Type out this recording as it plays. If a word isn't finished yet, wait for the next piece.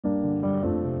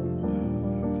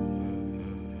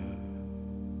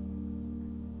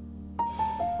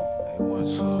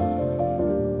what's up?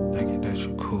 Thinking that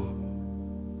you cool.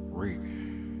 Reek.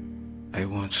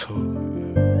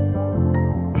 812.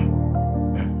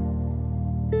 Yeah.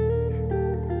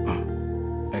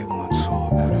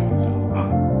 812.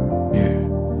 Yeah.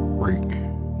 Reek.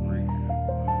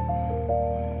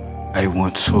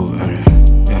 812.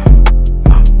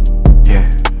 Yeah.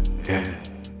 Yeah.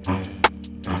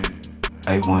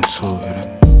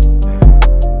 812.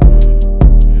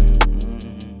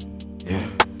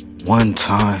 One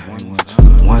time,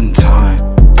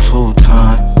 two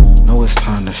times. Know it's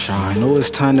time to shine, know it's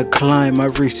time to climb. I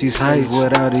reach these heights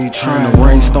without even trying.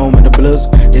 Brainstorm in the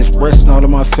blizzard, expressing all of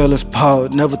my feelings. Paul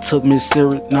never took me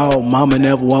serious, no, mama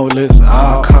never won't listen.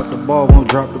 I cock the ball, won't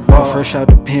drop the ball. Fresh out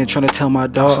the pen, trying to tell my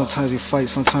dog. Sometimes you fight,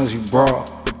 sometimes you brawl.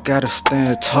 Gotta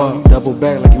stand tall. You double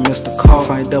back like you missed a call.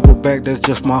 If I ain't double back, that's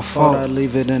just my fault. I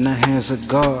leave it in the hands of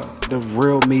God. The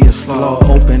real me is flawed.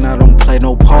 Open, I don't play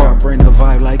no part. Bring the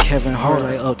vibe like Kevin Hart.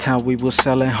 Like Uptown, we was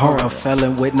selling hard. I'm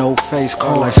felon with no face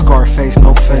card. Like Scarface,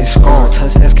 no face scar.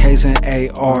 Touch SKs and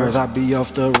ARs. I be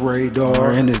off the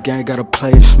radar. And this gang gotta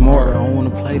play smart. I don't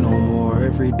wanna play no more.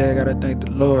 Every day gotta thank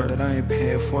the Lord that I ain't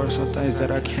paying for. Some things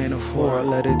that I can't afford. I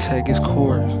let it take its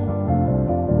course.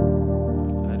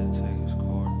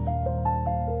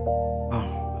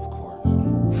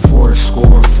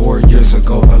 Score 4 years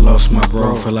ago, I lost my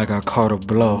bro. Feel like I caught a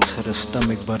blow to the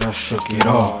stomach, but I shook it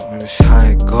off. It's how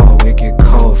it go, it get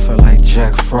cold. Feel like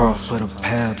Jack Frost. Put a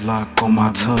padlock on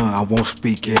my tongue, I won't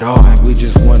speak it all. We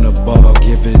just won a ball,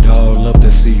 give it all up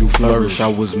to see you flourish. I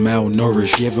was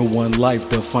malnourished, given one life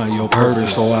to find your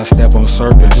purpose. So I step on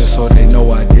serpents, just so they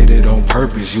know I did it on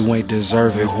purpose. You ain't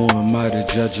deserve it, who am I to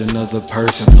judge another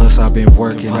person? Plus I've been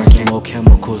working, I came on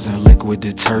chemicals and liquid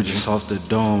detergents. Off the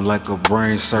dome like a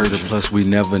brain surgeon. Plus we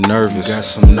never nervous, got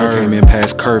some nerve. Came in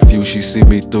past curfew, she see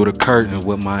me through the curtain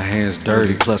with my hands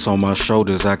dirty. Plus on my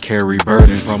shoulders I carry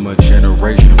burdens from a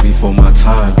generation before my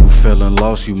time. You feeling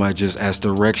lost, you might just ask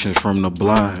directions from the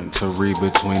blind to read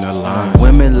between the lines.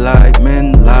 Women lie,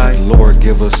 men lie, Lord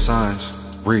give us signs.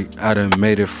 I done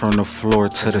made it from the floor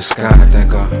to the sky. I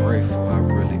think I'm grateful, I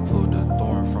really pulled the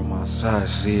thorn from my side.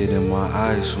 See it in my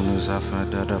eyes, soon as I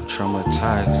found out I'm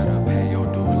traumatized. Gotta pay your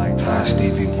dues like Ty.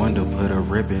 Stevie Wonder put a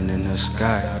ribbon in the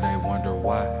sky, now they wonder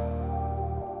why.